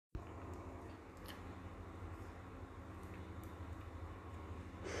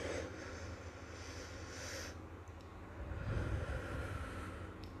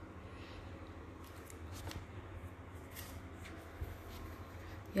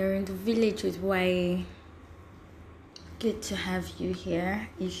You're in the village with why. Good to have you here.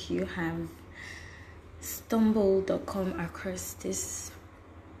 If you have stumbled or come across this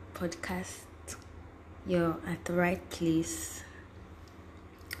podcast, you're at the right place.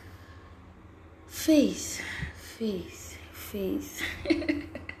 Face.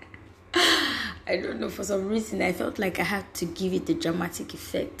 I don't know, for some reason I felt like I had to give it a dramatic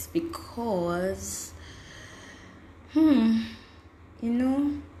effect because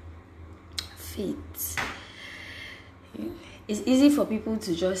faith. It's easy for people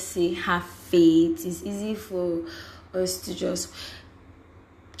to just say have faith. It's easy for us to just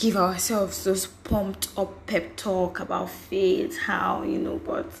give ourselves those pumped up pep talk about faith,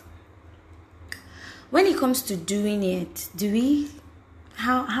 but when it comes to doing it,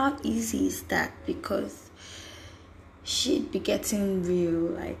 how easy is that? Because she'd be getting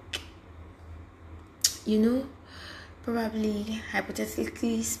real, probably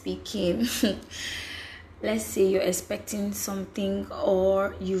hypothetically speaking. Let's say you're expecting something,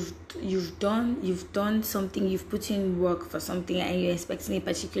 or you've done something, you've put in work for something, and you're expecting a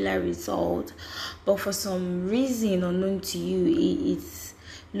particular result, but for some reason unknown to you, it's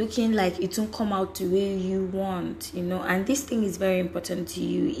looking like it won't come out the way you want, and this thing is very important to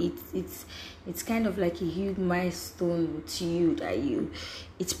you. It's kind of like a huge milestone to you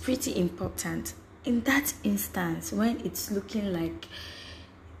it's pretty important. In that instance, when it's looking like,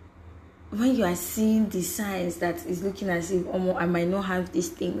 when you are seeing the signs that is looking as if I might not have this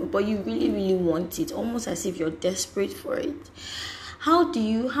thing, but you really, really want it, almost as if you're desperate for it, how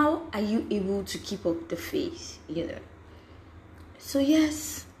are you able to keep up the faith? So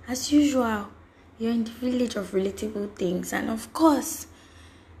yes, as usual, you're in the village of relatable things, and of course,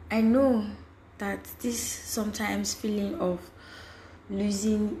 I know that this sometimes feeling of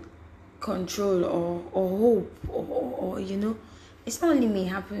losing control or hope or it's not only me, it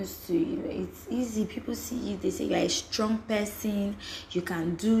happens to you. It's easy. People see you, they say you're a strong person, you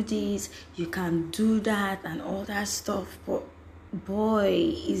can do this, you can do that, and all that stuff. But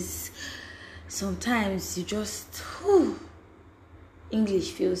boy, is sometimes you just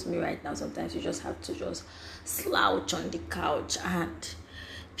English fails me right now. Sometimes you just have to just slouch on the couch, and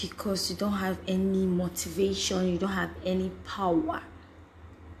because you don't have any motivation, you don't have any power,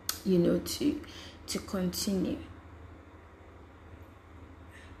 to continue.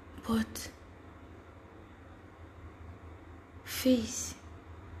 But faith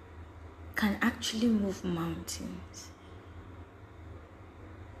can actually move mountains.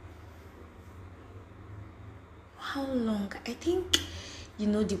 How long? I think,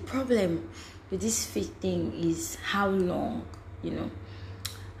 the problem with this faith thing is how long,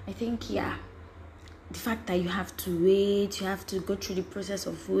 I think, the fact that you have to wait, you have to go through the process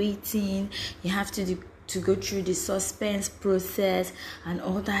of waiting, you have to go through the suspense process and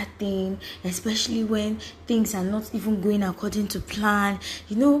all that thing, especially when things are not even going according to plan.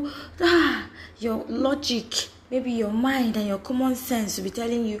 Your logic, maybe your mind and your common sense will be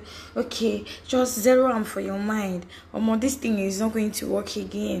telling you, okay, just zero them for your mind, this thing is not going to work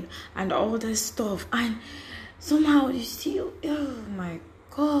again, and all that stuff. And somehow you still, oh my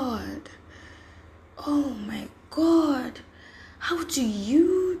God, how do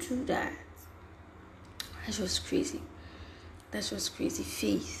you do that? That's just crazy.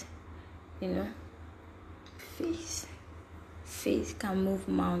 Faith, faith can move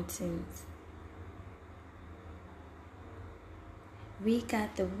mountains. We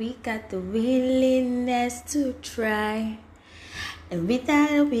got the willingness to try, and with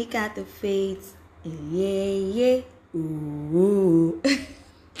that we got the faith. Yeah. Ooh.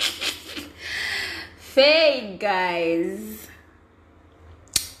 Faith, guys.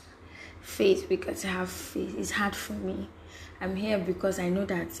 Faith, we got to have faith. It's hard for me. I'm here because I know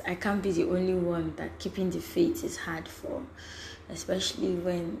that I can't be the only one that keeping the faith is hard for, especially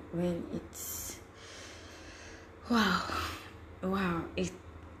when it's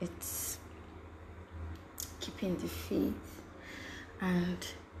it's keeping the faith. And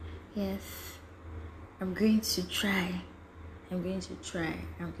yes, I'm going to try. You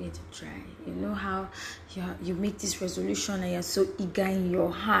know how you make this resolution and you're so eager in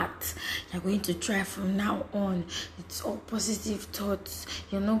your heart. You're going to try from now on. It's all positive thoughts.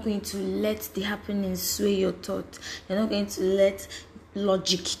 You're not going to let the happenings sway your thoughts. You're not going to let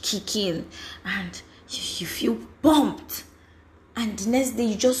logic kick in. And you feel pumped. And the next day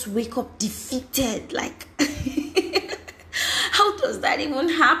you just wake up defeated. Like, how does that even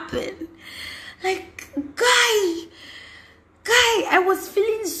happen? Like, guy, I was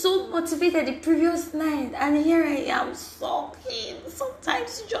feeling so motivated the previous night, and here I am sulking.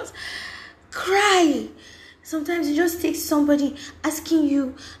 Sometimes you just cry Sometimes it just takes somebody asking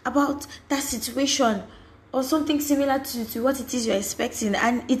you about that situation or something similar to what it is you're expecting,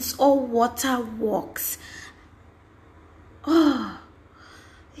 and it's all waterworks. Oh,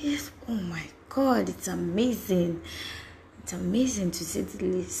 yes. Oh my God, it's amazing. It's amazing to say the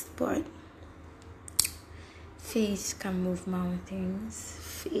least, but faith can move mountains.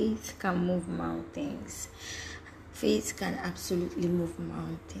 Faith can move mountains. Faith can absolutely move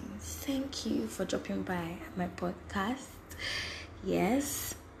mountains. Thank you for dropping by my podcast.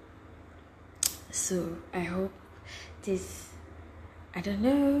 Yes. So I hope this, I don't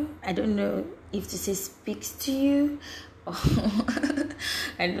know if to say speaks to you, or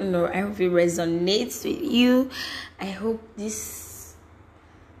I don't know. I hope it resonates with you. I hope this,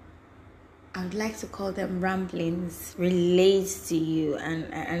 I would like to call them ramblings, relates to you,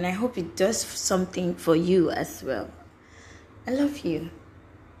 and I hope it does something for you as well. I love you,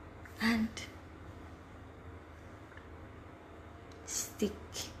 and stick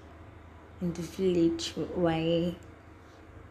in the village, YA.